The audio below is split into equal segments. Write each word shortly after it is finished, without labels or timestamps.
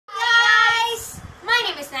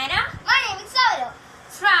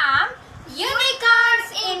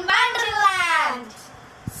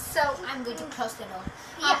close the door.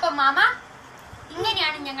 അപ്പൊ mama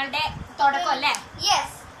ഇങ്ങനെയാണ് ഞങ്ങളുടെ തുടക്കം അല്ലേ? Yes.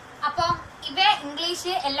 അപ്പൊ ഇവ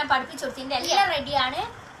ഇംഗ്ലീഷ് എല്ലാം പഠിപ്പിച്ചു കൊടുത്തിന്റെ എല്ലാം റെഡിയാണ്.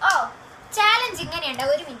 ചാലഞ്ച് ഇങ്ങനെയുണ്ട്.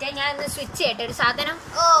 ഒരു മിനിറ്റ് ഞാൻ ഒന്ന് സ്വിച്ച് ചെയ്യട്ടെ ഒരു സാധനം.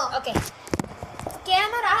 ഓക്കെ,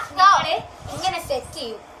 ക്യാമറ നമ്മള് ഇങ്ങനെ സെറ്റ്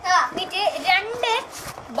ചെയ്യും. എന്നിട്ട് 2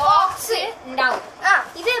 ബോക്സ് ഉണ്ടാവും.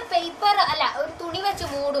 ഇത് പേപ്പർ അല്ല, ഒരു തുണി വെച്ച്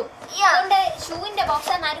മൂടും. അതുകൊണ്ട് ഷൂവിന്റെ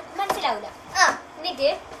ബോക്സ് ആരും മനസ്സിലാവില്ല. എന്നിട്ട്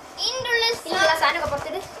ഇതിലുള്ള സാധനമൊക്കെ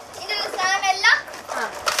പുറത്തിട്ട്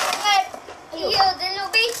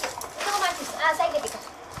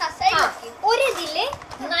ഒരു ഇതില്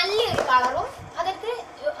നല്ലൊരു കളറും അതൊക്കെ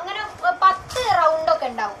അങ്ങനെ 10 റൗണ്ടൊക്കെ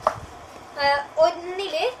ഉണ്ടാവും.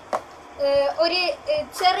 ഒന്നില് ഒരു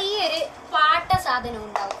ചെറിയൊരു പാട്ട സാധനം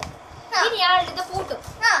ഉണ്ടാവും. ഇനി ഇത് പൂട്ടും.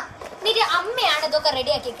 എന്നിട്ട് അമ്മയാണ് ഇതൊക്കെ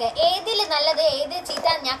റെഡി ആക്കിയത്. ഏതില് നല്ലത് ഏത് ചീത്ത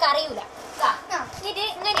ഞങ്ങൾക്ക് അറിയൂല. എന്നിട്ട്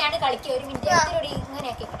ഇങ്ങനെയാണ് കളിക്കുക. ഒരു മിനിറ്റ് ഇങ്ങനെ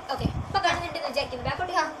ആക്കി. ഓക്കെ, ഇപ്പൊ കാണുന്നുണ്ടെന്ന് വിചാരിക്കുന്നു.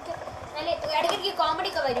 ബാക്കോട്ട് നല്ല ഇടയ്ക്കിടയ്ക്ക് കോമഡി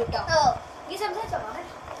ഒക്കെ വരും കേട്ടോ. ഈ സംസാരിച്ചോ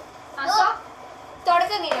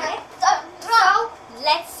തുടക്കം എങ്ങനെയാണ്?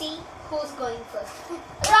 Let's see who's going first.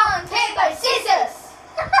 Rock, paper, scissors.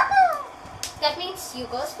 That means you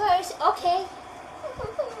goes first. Okay.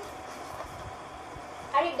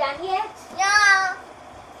 Are you done yet? Yeah.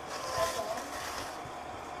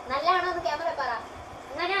 നല്ലതാണോ എന്ന് ക്യാമറ പറ.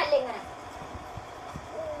 ഇങ്ങനെ അല്ല ഇങ്ങനെ.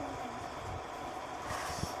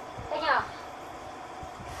 കഴിഞ്ഞോ?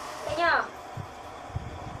 കഴിഞ്ഞോ?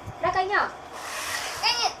 ഇവിടെ കഴിഞ്ഞോ?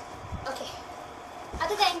 ഓക്കെ,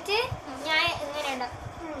 അത് കഴിഞ്ഞിട്ട് ഞാൻ എങ്ങനെയുണ്ട്?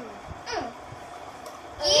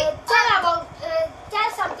 Tell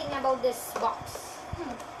something about this box.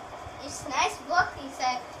 It's nice box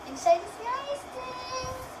inside. Inside is nice thing.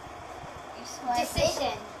 It's my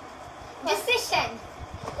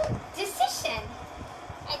Decision.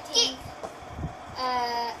 I think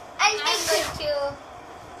I'm going to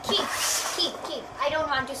keep. I don't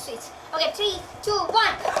want to switch. Okay, 3, 2,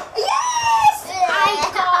 1. Yes! I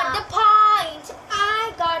got the point.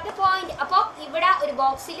 അപ്പൊ ഇവിടെ ഒരു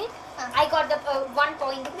ബോക്സിൽ I got the 1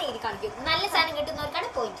 point എന്ന് എഴുതി കാണിക്കും. നല്ല സാധനം കിട്ടുന്നവർക്കാണ്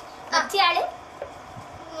point. മറ്റേയാള്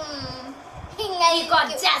he got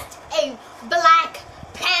just a black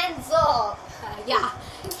pencil. Yeah,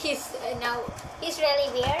 he's really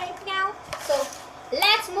weird right now. So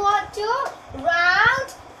let's move on to round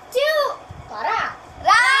 2.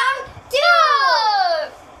 Round 2.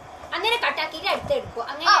 അങ്ങനെ കട്ടാക്കിയിട്ട് അടുത്തെടുക്കും.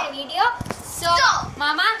 അങ്ങനെയാണ് വീഡിയോ. സോ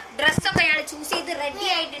മാമ ഡ്രസ്സൊക്കെ അയാൾ ചൂസ് ചെയ്ത് റെഡി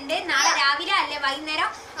ആയിട്ടുണ്ട്. നാളെ രാവിലെ അല്ലെ വൈകുന്നേരം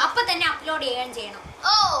അപ്പൊ തന്നെ അപ്ലോഡ് ചെയ്യണം.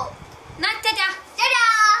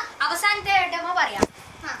 അവസാനത്തെ ഡെമോ പറയാം.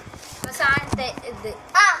 അവസാനത്തെ ഇത്.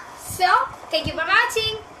 So thank you for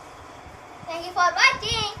watching.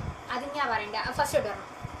 അത് ഞാൻ പറയണ്ട, ഫസ്റ്റ് ഇടണം.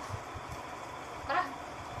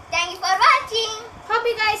 Thank you for watching. Hope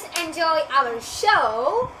you guys enjoy our show.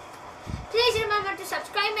 Please remember to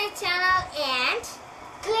subscribe my channel and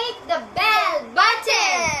click the bell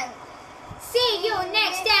button. See you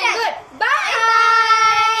next time. Goodbye.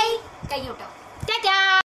 Bye.